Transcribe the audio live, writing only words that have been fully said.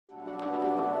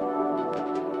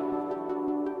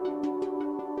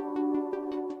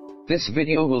This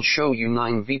video will show you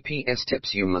 9 VPS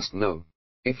tips you must know.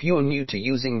 If you are new to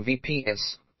using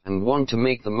VPS, and want to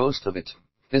make the most of it,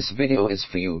 this video is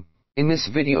for you. In this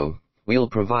video, we'll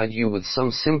provide you with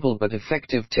some simple but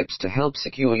effective tips to help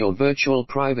secure your virtual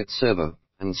private server,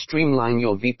 and streamline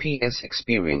your VPS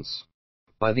experience.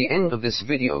 By the end of this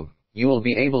video, you will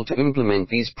be able to implement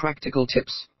these practical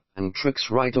tips and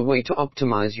tricks right away to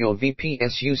optimize your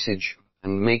VPS usage,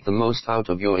 and make the most out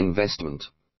of your investment.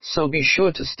 So be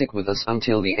sure to stick with us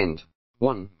until the end.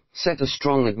 1. Set a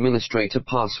strong administrator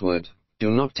password. Do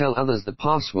not tell others the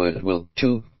password will.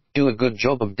 2. Do a good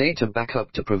job of data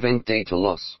backup to prevent data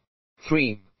loss.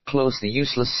 3. Close the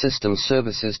useless system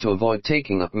services to avoid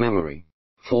taking up memory.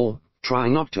 4. Try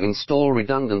not to install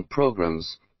redundant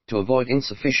programs, to avoid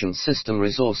insufficient system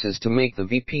resources to make the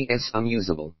VPS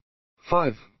unusable.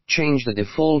 5. Change the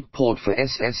default port for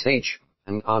SSH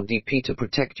and RDP to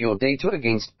protect your data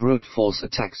against brute force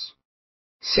attacks.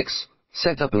 6.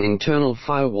 Set up an internal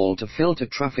firewall to filter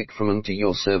traffic from and to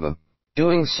your server.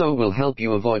 Doing so will help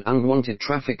you avoid unwanted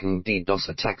traffic and DDoS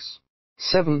attacks.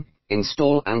 7.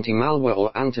 Install anti-malware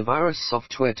or antivirus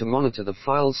software to monitor the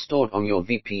files stored on your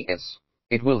VPS.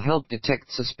 It will help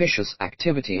detect suspicious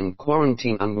activity and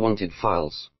quarantine unwanted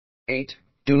files. 8.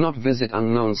 Do not visit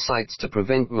unknown sites to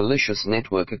prevent malicious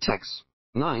network attacks.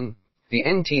 9. The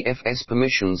NTFS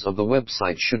permissions of the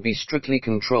website should be strictly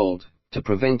controlled, to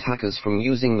prevent hackers from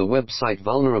using the website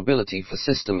vulnerability for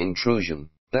system intrusion.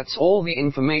 That's all the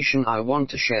information I want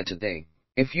to share today.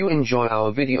 If you enjoy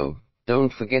our video,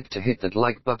 don't forget to hit that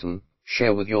like button,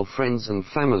 share with your friends and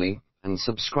family, and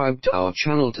subscribe to our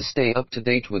channel to stay up to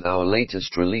date with our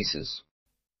latest releases.